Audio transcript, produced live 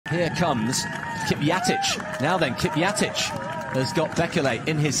Here comes Kipyatic. Now then, Kipyatic has got Bekele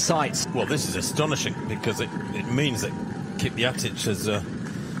in his sights. Well, this is astonishing because it means that Kipyatic has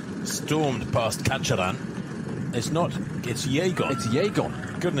stormed past Kacharan. It's Yegon. It's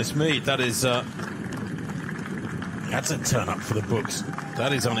Yegon. Goodness me, that's a turn up for the books.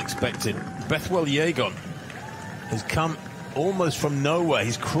 That is unexpected. Bethwel Yegon has come almost from nowhere.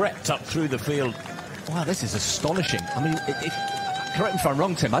 He's crept up through the field. Wow, this is astonishing. I mean, correct me if I'm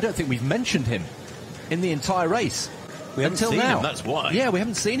wrong, Tim, I don't think we've mentioned him in the entire race. We haven't seen him, that's why. Yeah, we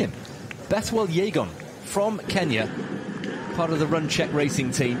haven't seen him. Bethwel Yegon from Kenya, part of the Run Check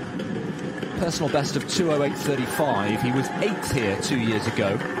racing team. Personal best of 2:08.35. He was 8th here 2 years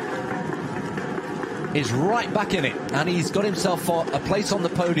ago. Is right back in it, and he's got himself a place on the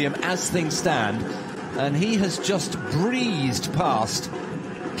podium as things stand. And he has just breezed past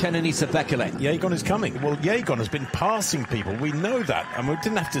Kenenisa Bekele. Yegon is coming. Well, Yegon has been passing people. We know that, and we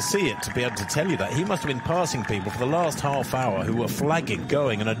didn't have to see it to be able to tell you that. He must have been passing people for the last half hour who were flagging,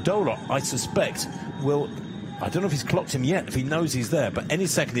 going, and Adola, I suspect, will... I don't know if he's clocked him yet, if he knows he's there, but any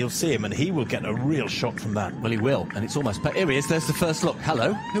second he'll see him, and he will get a real shock from that. Well, he will, and it's almost... Here he is, there's the first look.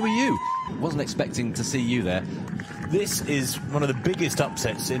 Hello, who are you? Wasn't expecting to see you there. This is one of the biggest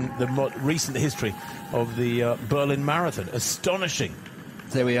upsets in the recent history of the Berlin Marathon. Astonishing.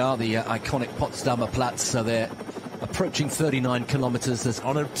 There we are, the iconic Potsdamer Platz. So they're approaching 39 kilometres.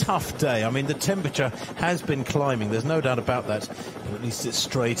 On a tough day. I mean, the temperature has been climbing. There's no doubt about that. But at least it's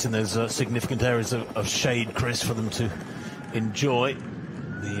straight, and there's significant areas of shade, Chris, for them to enjoy.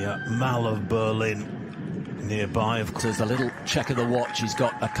 The Mall of Berlin nearby, of course. There's a little check of the watch. He's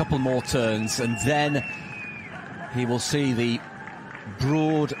got a couple more turns, and then he will see the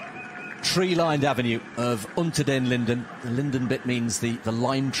broad tree-lined avenue of Unter den Linden. The Linden bit means the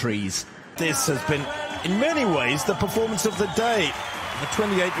lime trees. This has been, in many ways, the performance of the day. The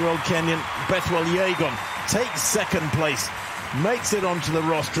 28-year-old Kenyan Bethwel Yegon takes second place, makes it onto the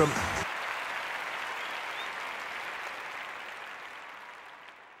rostrum.